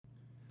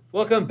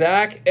Welcome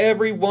back,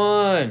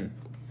 everyone.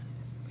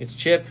 It's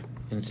Chip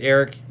and it's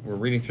Eric. We're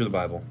reading through the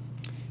Bible.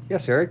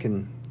 Yes, Eric,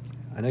 and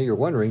I know you're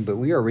wondering, but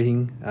we are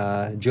reading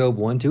Job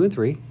 1, 2, and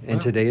 3, and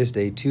today is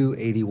day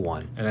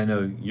 281. And I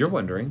know you're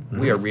wondering,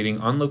 we are reading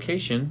on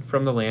location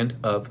from the land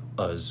of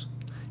Uz.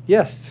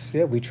 Yes,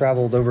 we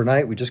traveled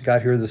overnight. We just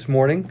got here this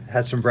morning,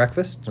 had some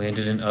breakfast,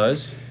 Landed in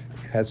Uz.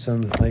 had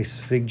some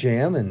nice fig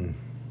jam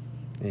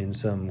and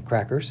some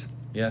crackers,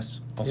 Yes.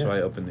 Also, Yeah.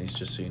 I opened these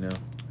just so you know.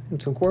 and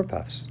some corn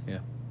puffs. Yeah.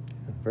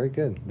 Very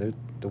good. They're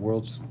the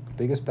world's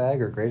biggest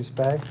bag or greatest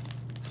bag.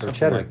 They're Something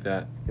cheddar. like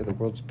that. Yeah, the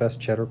world's best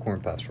cheddar corn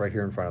puffs right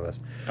here in front of us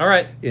All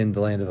right. in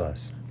the land of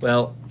Uz.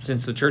 Well,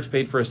 since the church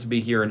paid for us to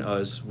be here in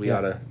Uz, we Yeah.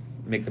 ought to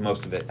make the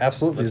most of it.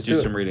 Absolutely. Let's do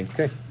some reading.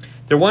 Okay.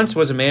 There once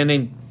was a man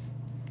named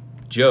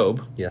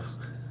Job Yes.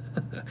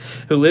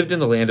 who lived in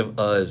the land of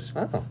Uz.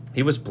 Oh.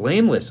 He was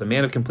blameless, a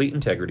man of complete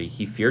integrity.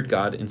 He feared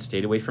God and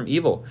stayed away from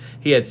evil.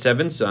 He had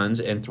 7 sons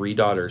and 3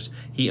 daughters.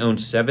 He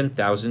owned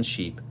 7,000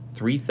 sheep,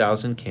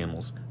 3,000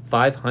 camels,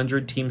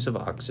 500 teams of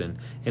oxen,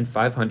 and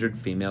 500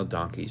 female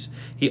donkeys.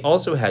 He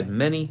also had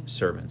many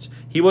servants.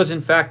 He was, in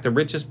fact, the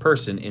richest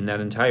person in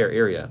that entire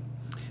area.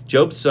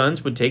 Job's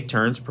sons would take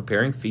turns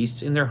preparing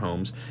feasts in their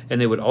homes, and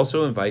they would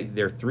also invite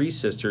their 3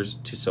 sisters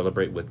to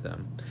celebrate with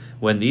them.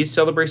 When these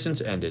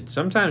celebrations ended,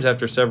 sometimes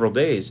after several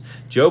days,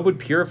 Job would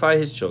purify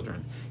his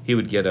children. He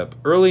would get up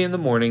early in the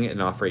morning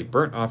and offer a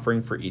burnt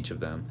offering for each of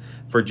them.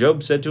 For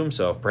Job said to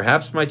himself,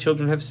 "Perhaps my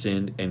children have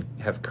sinned and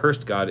have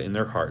cursed God in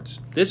their hearts."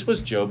 This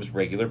was Job's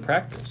regular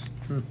practice.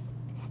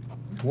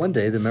 One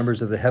day, the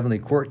members of the heavenly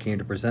court came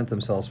to present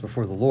themselves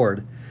before the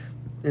Lord,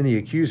 and the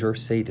accuser,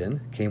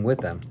 Satan, came with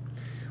them.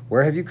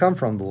 "Where have you come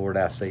from?" the Lord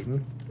asked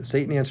Satan.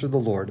 Satan answered the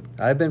Lord,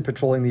 "I have been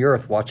patrolling the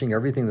earth, watching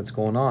everything that's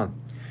going on."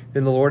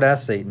 Then the Lord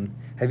asked Satan,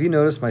 "Have you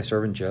noticed my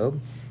servant Job?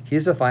 He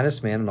is the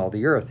finest man in all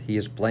the earth. He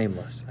is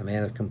blameless, a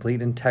man of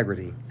complete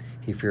integrity.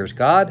 He fears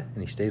God,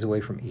 and he stays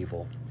away from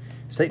evil."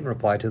 Satan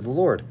replied to the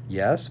Lord,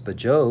 "Yes, but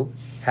Job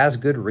has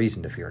good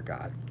reason to fear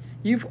God.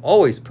 You've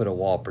always put a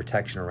wall of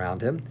protection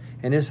around him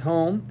and his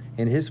home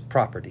and his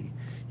property.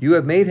 You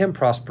have made him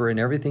prosper in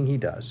everything he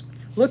does.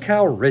 Look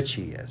how rich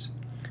he is.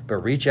 But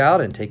reach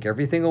out and take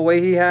everything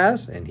away he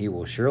has, and he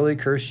will surely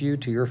curse you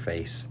to your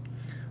face."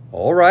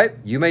 "All right,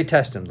 you may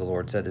test him," the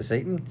Lord said to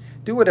Satan.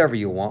 "Do whatever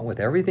you want with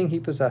everything he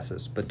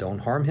possesses, but don't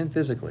harm him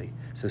physically."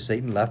 So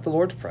Satan left the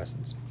Lord's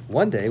presence.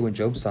 One day, when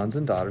Job's sons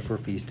and daughters were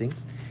feasting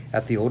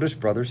at the oldest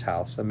brother's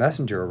house, a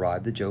messenger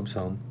arrived at Job's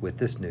home with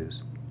this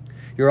news: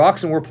 "Your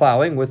oxen were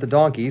plowing with the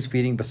donkeys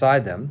feeding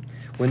beside them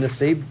when the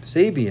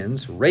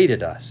Sabians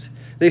raided us.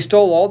 They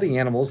stole all the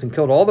animals and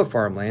killed all the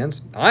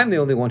farmlands. I'm the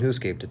only one who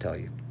escaped to tell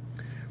you."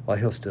 While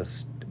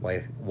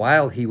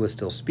he was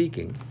still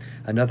speaking,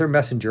 another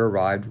messenger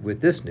arrived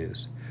with this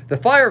news: "The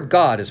fire of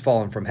God has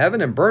fallen from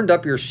heaven and burned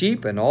up your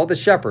sheep and all the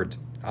shepherds.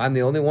 I'm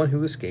the only one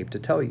who escaped to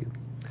tell you."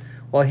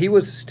 While he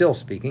was still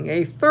speaking,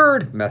 a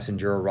third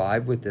messenger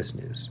arrived with this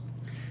news: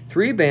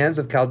 "3 bands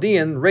of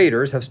Chaldean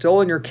raiders have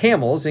stolen your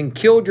camels and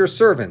killed your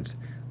servants.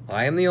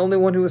 I am the only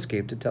one who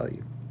escaped to tell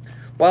you."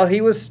 While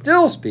he was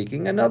still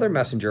speaking, another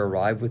messenger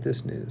arrived with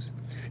this news: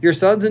 "Your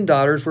sons and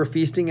daughters were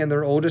feasting in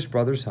their oldest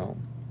brother's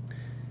home.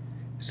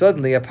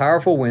 Suddenly, a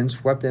powerful wind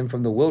swept in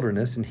from the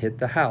wilderness and hit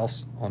the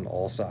house on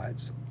all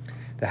sides.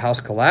 The house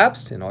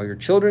collapsed, and all your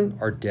children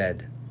are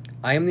dead.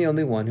 I am the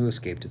only one who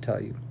escaped to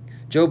tell you."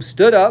 Job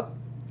stood up,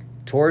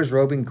 tore his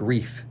robe in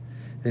grief.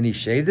 Then he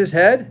shaved his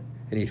head,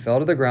 and he fell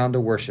to the ground to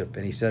worship.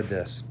 And he said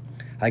this: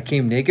 "I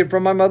came naked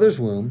from my mother's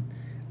womb,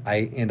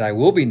 and I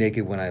will be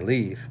naked when I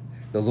leave.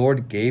 The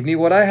Lord gave me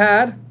what I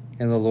had,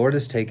 and the Lord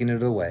has taken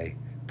it away.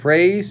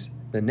 Praise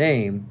the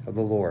name of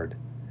the Lord."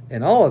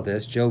 In all of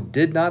this, Job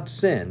did not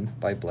sin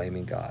by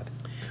blaming God.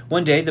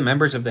 One day, the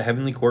members of the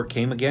heavenly court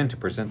came again to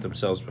present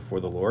themselves before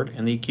the Lord,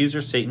 and the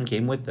accuser Satan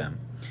came with them.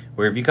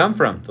 "Where have you come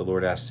from?" the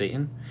Lord asked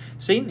Satan.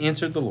 Satan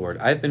answered the Lord,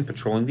 "I have been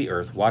patrolling the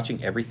earth,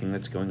 watching everything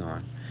that's going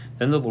on."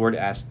 Then the Lord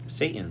asked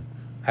Satan,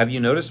 "Have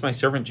you noticed my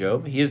servant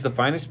Job? He is the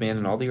finest man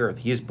in all the earth.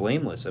 He is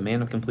blameless, a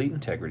man of complete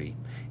integrity.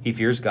 He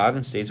fears God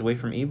and stays away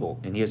from evil,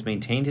 and he has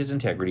maintained his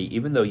integrity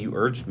even though you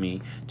urged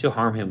me to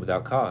harm him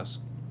without cause."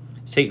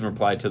 Satan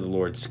replied to the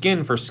Lord,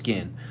 "Skin for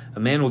skin. A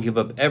man will give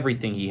up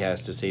everything he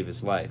has to save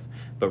his life.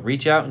 But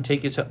reach out and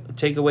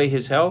take away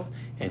his health,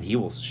 and he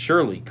will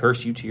surely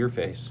curse you to your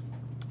face."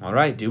 "All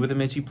right, do with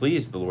him as you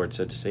please," the Lord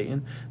said to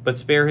Satan, "but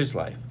spare his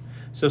life."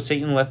 So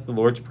Satan left the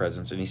Lord's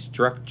presence, and he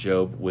struck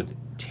Job with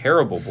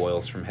terrible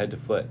boils from head to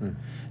foot.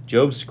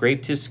 Job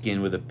scraped his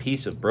skin with a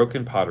piece of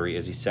broken pottery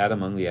as he sat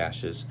among the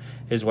ashes.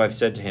 His wife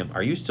said to him,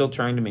 "Are you still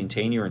trying to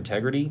maintain your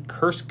integrity?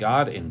 Curse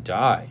God and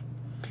die."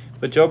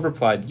 But Job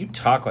replied, "You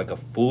talk like a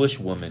foolish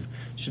woman.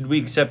 Should we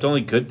accept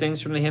only good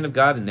things from the hand of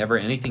God and never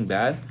anything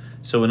bad?"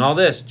 So in all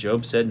this,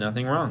 Job said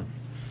nothing wrong.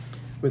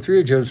 When 3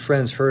 of Job's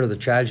friends heard of the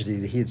tragedy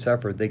that he had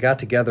suffered, they got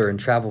together and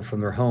traveled from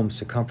their homes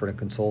to comfort and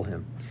console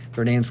him.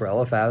 Their names were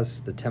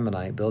Eliphaz the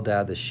Temanite,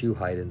 Bildad the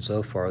Shuhite, and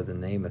Zophar the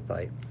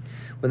Naamathite.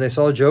 When they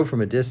saw Job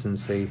from a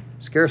distance, they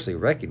scarcely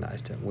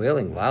recognized him.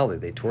 Wailing loudly,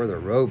 they tore their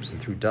robes and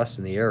threw dust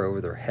in the air over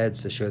their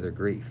heads to show their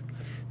grief.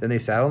 Then they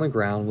sat on the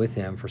ground with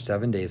him for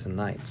 7 days and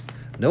nights.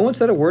 No one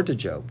said a word to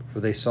Job, for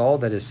they saw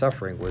that his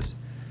suffering was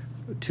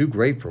too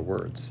great for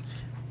words.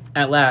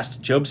 At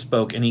last, Job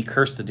spoke, and he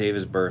cursed the day of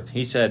his birth.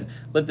 He said,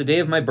 "Let the day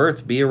of my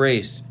birth be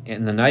erased,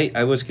 and the night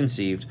I was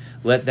conceived.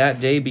 Let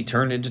that day be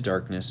turned into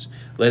darkness.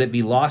 Let it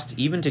be lost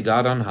even to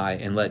God on high,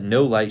 and let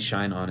no light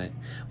shine on it.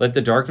 Let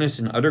the darkness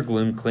and utter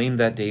gloom claim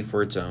that day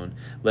for its own.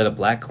 Let a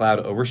black cloud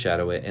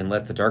overshadow it, and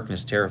let the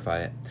darkness terrify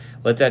it.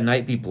 Let that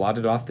night be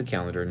blotted off the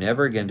calendar,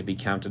 never again to be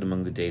counted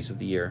among the days of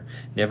the year,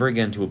 never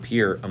again to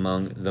appear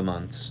among the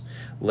months.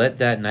 Let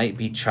that night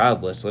be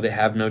childless, let it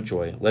have no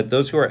joy. Let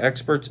those who are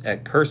experts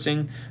at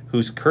cursing,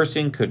 whose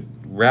cursing could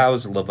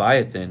rouse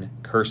Leviathan,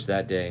 curse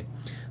that day.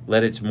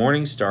 Let its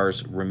morning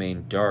stars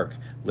remain dark.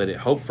 Let it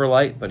hope for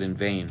light, but in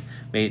vain.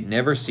 May it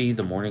never see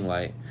the morning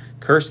light.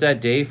 Curse that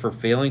day for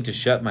failing to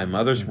shut my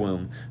mother's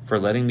womb, for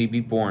letting me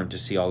be born to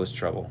see all this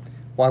trouble."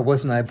 Why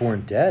wasn't I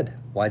born dead?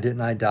 Why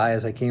didn't I die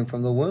as I came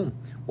from the womb?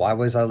 Why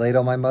was I laid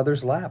on my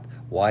mother's lap?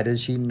 Why did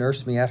she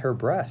nurse me at her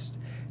breast?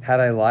 Had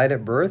I died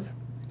at birth,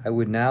 I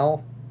would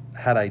now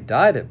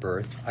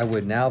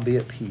be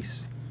at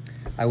peace.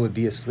 I would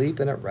be asleep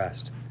and at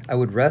rest. I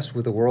would rest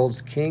with the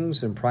world's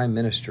kings and prime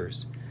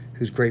ministers,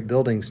 whose great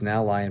buildings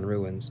now lie in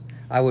ruins.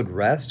 I would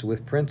rest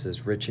with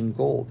princes rich in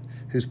gold,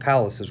 whose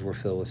palaces were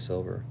filled with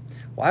silver.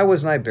 Why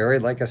wasn't I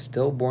buried like a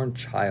stillborn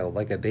child,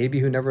 like a baby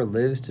who never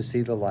lives to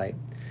see the light?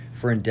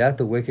 For in death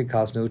the wicked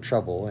cause no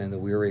trouble, and the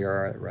weary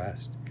are at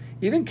rest.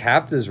 Even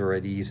captives are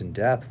at ease in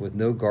death, with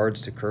no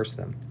guards to curse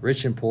them.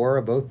 Rich and poor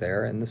are both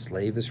there, and the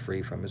slave is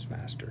free from his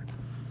master.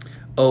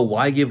 Oh,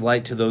 why give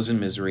light to those in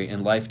misery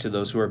and life to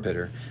those who are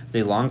bitter?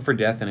 They long for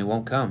death and it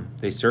won't come.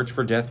 They search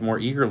for death more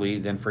eagerly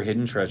than for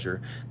hidden treasure.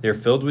 They are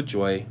filled with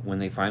joy when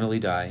they finally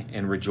die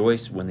and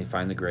rejoice when they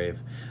find the grave.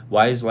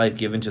 Why is life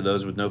given to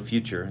those with no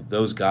future,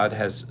 those God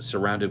has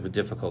surrounded with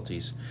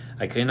difficulties?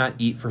 I cannot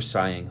eat for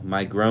sighing.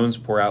 My groans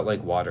pour out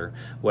like water.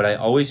 What I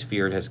always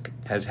feared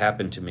has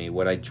happened to me.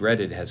 What I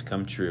dreaded has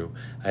come true.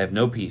 I have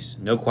no peace,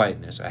 no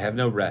quietness. I have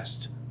no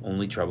rest.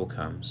 Only trouble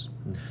comes.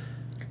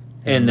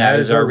 And that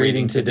is our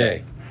reading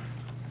today.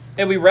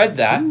 And we read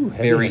that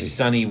very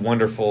sunny,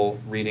 wonderful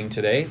reading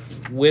today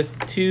with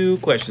two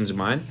questions in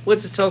mind.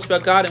 What's this tell us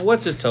about God, and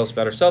what's this tell us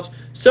about ourselves?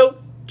 So,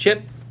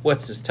 Chip,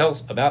 what's this tell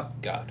us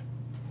about God?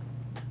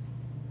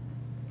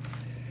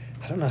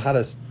 I don't know how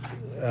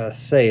to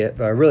say it,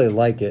 but I really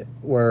like it,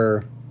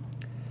 where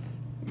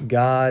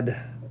God,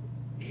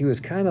 he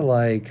was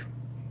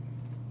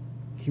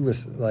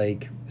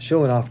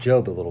showing off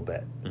Job a little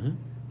bit.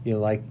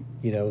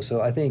 Mm-hmm. So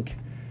I think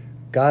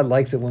God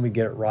likes it when we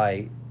get it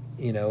right,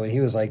 and he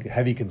was like,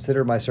 have you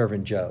considered my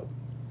servant Job?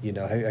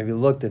 Have you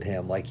looked at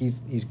him? Like he's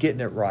getting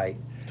it right.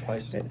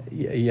 Twice.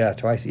 Yeah,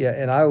 twice. Yeah,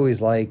 and I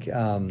always like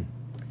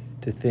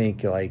to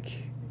think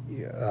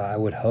I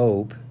would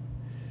hope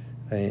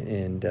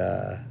and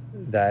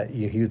that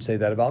he would say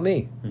that about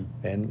me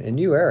and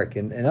you, Eric,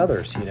 and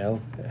others,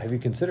 Have you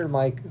considered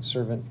my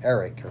servant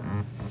Eric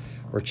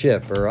or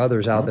Chip or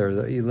others out there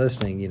that you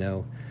listening,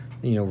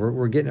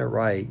 we're getting it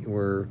right.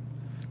 We're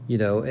we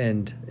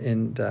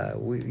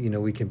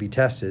can be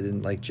tested,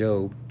 and like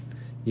Job,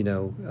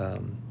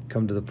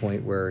 come to the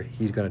point where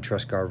he's going to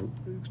trust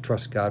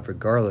God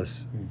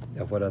regardless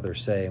of what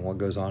others say and what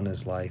goes on in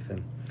his life,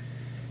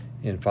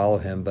 and follow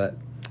him. But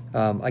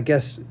I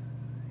guess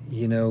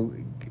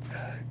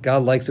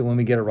God likes it when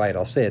we get it right.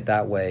 I'll say it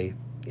that way,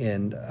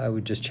 and I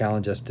would just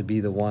challenge us to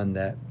be the one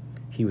that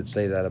he would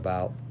say that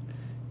about,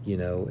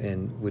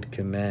 and would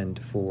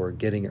commend for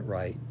getting it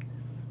right.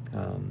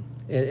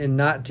 And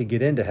not to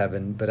get into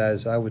heaven, but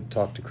as I would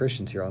talk to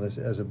Christians here on this,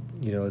 as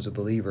a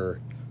believer,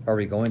 are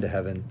we going to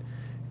heaven?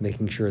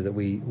 Making sure that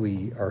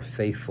we are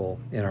faithful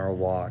in our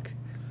walk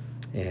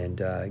and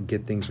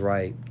get things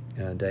right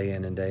day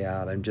in and day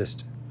out. I'm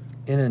just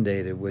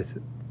inundated with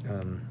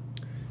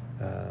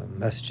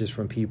messages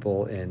from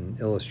people and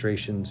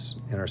illustrations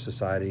in our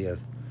society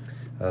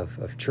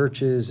of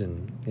churches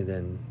and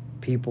then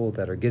people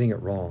that are getting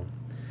it wrong.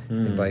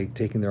 And by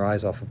taking their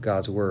eyes off of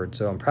God's word.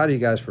 So I'm proud of you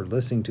guys for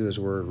listening to his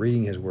word,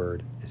 reading his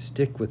word,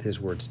 stick with his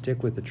word,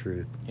 stick with the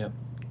truth. Yep.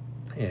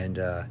 And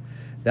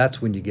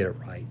that's when you get it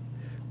right.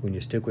 When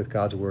you stick with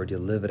God's word, you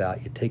live it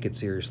out, you take it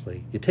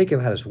seriously. You take him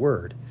at his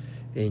word,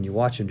 and you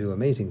watch him do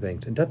amazing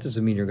things. And that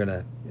doesn't mean you're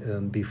going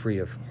to be free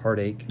of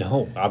heartache.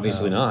 No,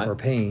 obviously not. Or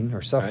pain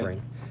or suffering.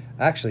 Right.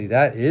 Actually,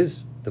 that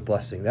is the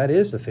blessing. That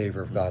is the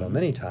favor of God. On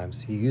many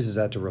times, he uses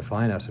that to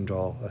refine us and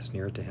draw us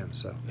near to him.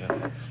 So,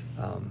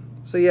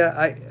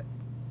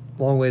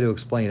 long way to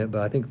explain it,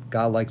 but I think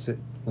God likes it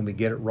when we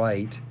get it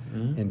right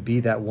and be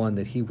that one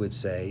that he would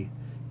say,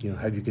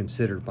 have you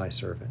considered my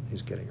servant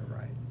who's getting it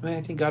right?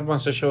 I think God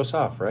wants to show us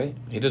off, right?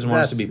 He doesn't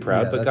want us to be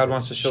proud, but God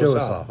wants to show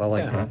us off. I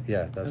like that.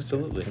 Yeah, that's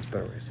absolutely. That's a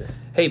better way to say it.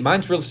 Hey,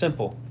 mine's real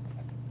simple.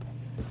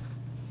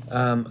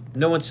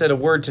 No one said a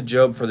word to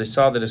Job, for they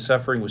saw that his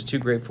suffering was too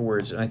great for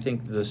words. And I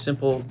think the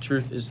simple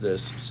truth is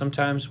this.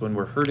 Sometimes when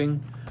we're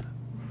hurting,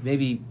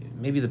 maybe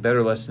the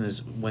better lesson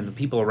is when the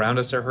people around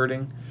us are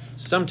hurting,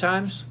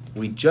 sometimes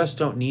we just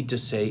don't need to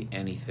say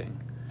anything.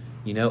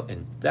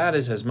 And that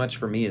is as much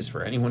for me as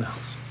for anyone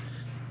else.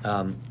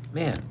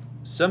 Man,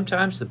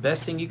 sometimes the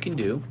best thing you can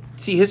do.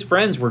 See, his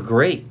friends were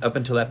great up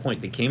until that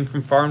point. They came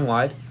from far and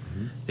wide.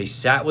 Mm-hmm. They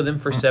sat with him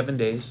for 7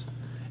 days,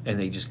 and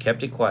they just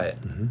kept it quiet.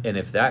 Mm-hmm. And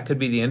if that could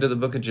be the end of the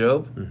book of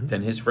Job,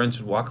 then his friends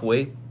would walk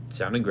away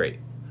sounding great.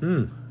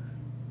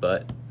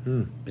 But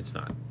it's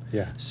not.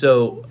 Yeah.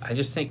 So I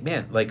just think,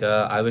 man,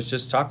 I was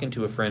just talking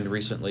to a friend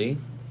recently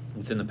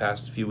within the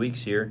past few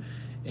weeks here,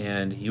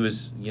 and he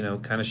was,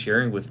 kind of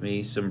sharing with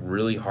me some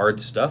really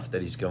hard stuff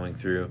that he's going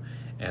through.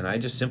 And I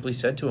just simply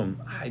said to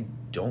him, I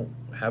don't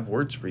have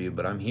words for you,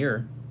 but I'm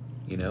here,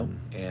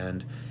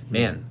 and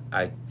man,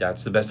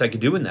 that's the best I could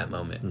do in that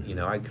moment.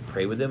 I could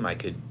pray with him. I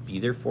could be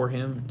there for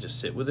him, just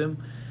sit with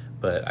him,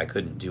 but I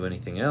couldn't do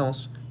anything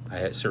else.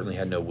 I certainly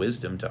had no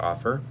wisdom to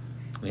offer.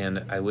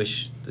 And I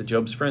wish the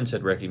Job's friends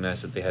had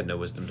recognized that they had no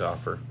wisdom to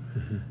offer.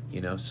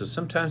 So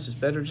sometimes it's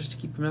better just to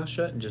keep your mouth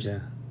shut and just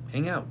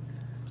hang out.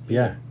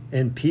 Yeah.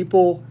 And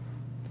people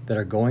that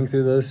are going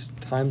through those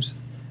times,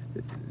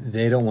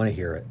 they don't want to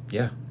hear it.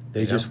 Yeah.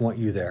 They just want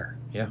you there.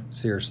 Yeah.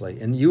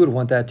 Seriously. And you would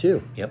want that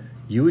too. Yep.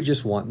 You would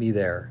just want me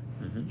there,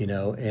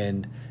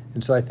 and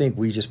so I think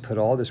we just put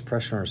all this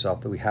pressure on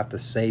ourselves that we have to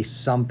say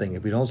something.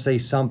 If we don't say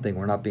something,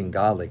 we're not being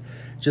godly.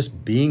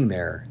 Just being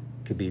there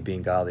could be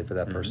being godly for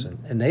that person.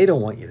 And they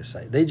don't want you to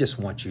say. They just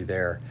want you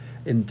there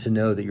and to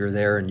know that you're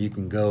there and you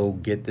can go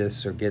get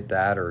this or get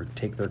that or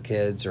take their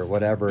kids or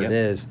whatever it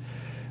is.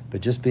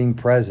 But just being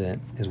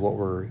present is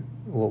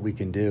what we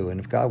can do. And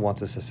if God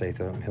wants us to say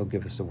to him, he'll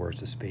give us the words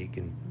to speak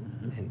and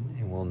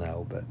we'll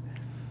know. But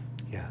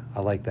yeah,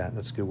 I like that.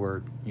 That's a good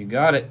word. You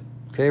got it.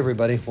 Okay,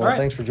 everybody. Well,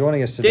 thanks for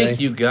joining us today.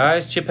 Thank you,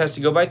 guys. Chip has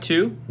to go by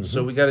 2,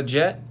 so we got a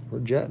jet. We're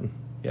jetting.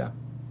 Yeah.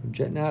 We're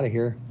jetting out of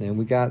here. And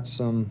we got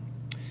some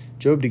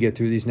Job to get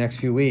through these next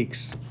few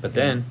weeks. But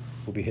then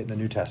we'll be hitting the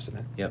New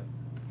Testament. Yep.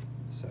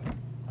 So,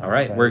 all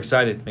right, we're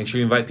excited. Make sure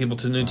you invite people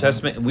to the New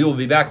Testament, and we will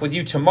be back with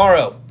you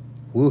tomorrow.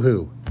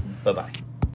 Woohoo. Bye-bye.